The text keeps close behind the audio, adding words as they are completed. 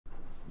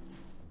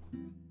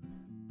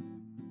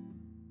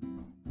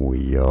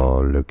We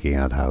are looking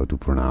at how to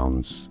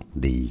pronounce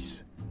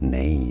these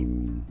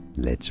names.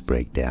 Let's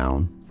break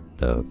down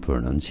the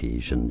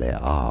pronunciation.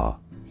 There are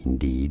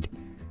indeed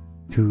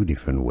two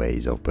different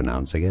ways of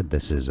pronouncing it.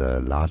 This is a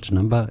large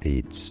number.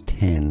 It's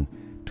 10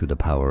 to the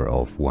power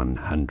of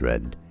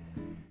 100.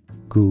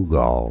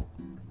 Googol,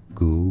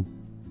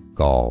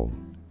 Googol.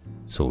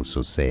 It's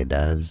also said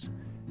as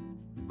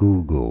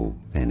Google,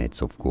 and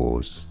it's of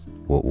course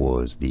what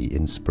was the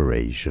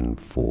inspiration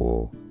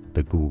for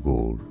the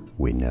Google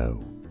we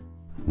know.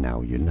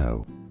 Now you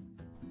know.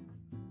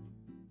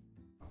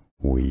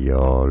 We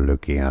are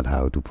looking at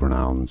how to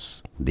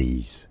pronounce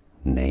these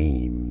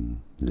names.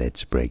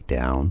 Let's break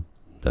down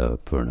the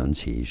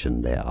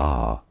pronunciation. There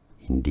are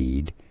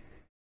indeed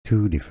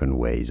two different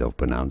ways of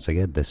pronouncing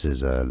it. This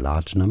is a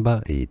large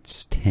number.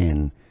 It's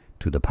 10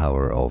 to the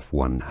power of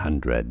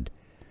 100.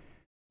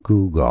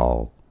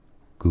 Googol,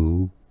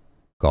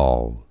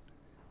 Googol.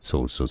 It's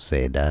also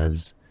said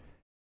as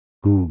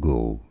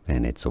Google,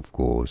 and it's of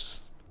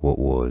course what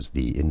was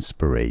the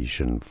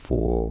inspiration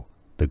for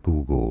the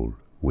Google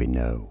we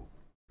know.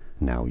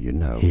 Now you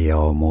know. Here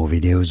are more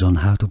videos on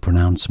how to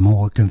pronounce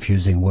more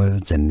confusing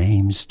words and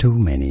names too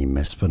many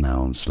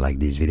mispronounced. Like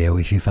this video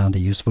if you found it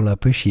useful. I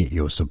appreciate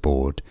your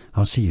support.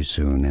 I'll see you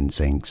soon and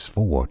thanks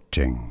for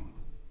watching.